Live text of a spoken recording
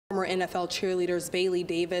Former NFL cheerleaders Bailey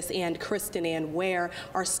Davis and Kristen Ann Ware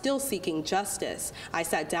are still seeking justice. I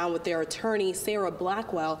sat down with their attorney, Sarah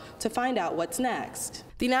Blackwell, to find out what's next.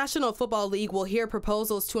 The National Football League will hear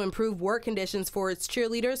proposals to improve work conditions for its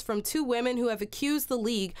cheerleaders from two women who have accused the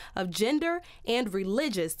league of gender and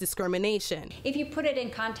religious discrimination. If you put it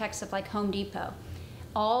in context of like Home Depot,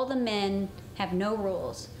 all the men have no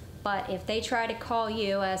rules, but if they try to call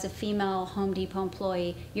you as a female Home Depot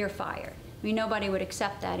employee, you're fired. I mean, nobody would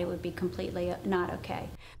accept that. It would be completely not okay.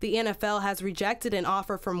 The NFL has rejected an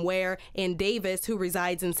offer from Ware and Davis, who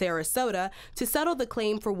resides in Sarasota, to settle the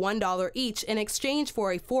claim for $1 each in exchange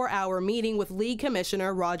for a 4-hour meeting with League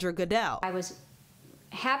Commissioner Roger Goodell. I was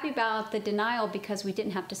happy about the denial because we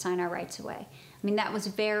didn't have to sign our rights away. I mean, that was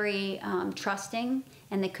very trusting,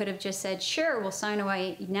 and they could have just said, sure, we'll sign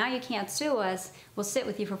away. Now you can't sue us. We'll sit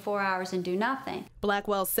with you for 4 hours and do nothing.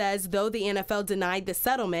 Blackwell says though the NFL denied the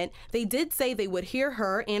settlement, they did say they would hear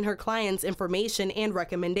her and her clients' information and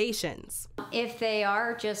recommendations. If they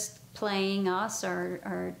are just playing us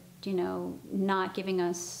or you know, not giving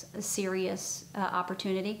us a serious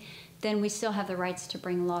opportunity, then we still have the rights to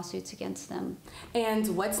bring lawsuits against them.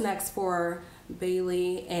 And what's next for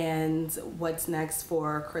Bailey and what's next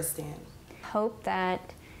for Kristen? Hope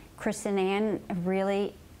that Kristen Ann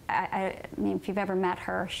really, I mean, if you've ever met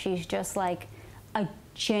her, she's just like a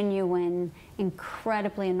genuine,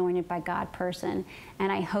 incredibly anointed by God person.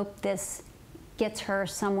 And I hope this gets her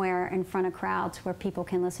somewhere in front of crowds where people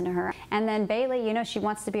can listen to her. And then Bailey, you know, she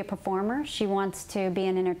wants to be a performer. She wants to be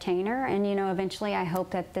an entertainer. And, you know, eventually I hope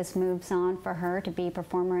that this moves on for her to be a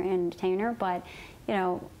performer and entertainer. But, you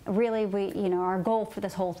know, really, our goal for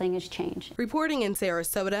this whole thing is change. Reporting in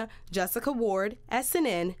Sarasota, Jessica Ward,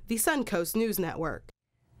 SNN, the Suncoast News Network.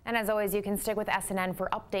 And as always, you can stick with SNN for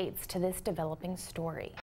updates to this developing story.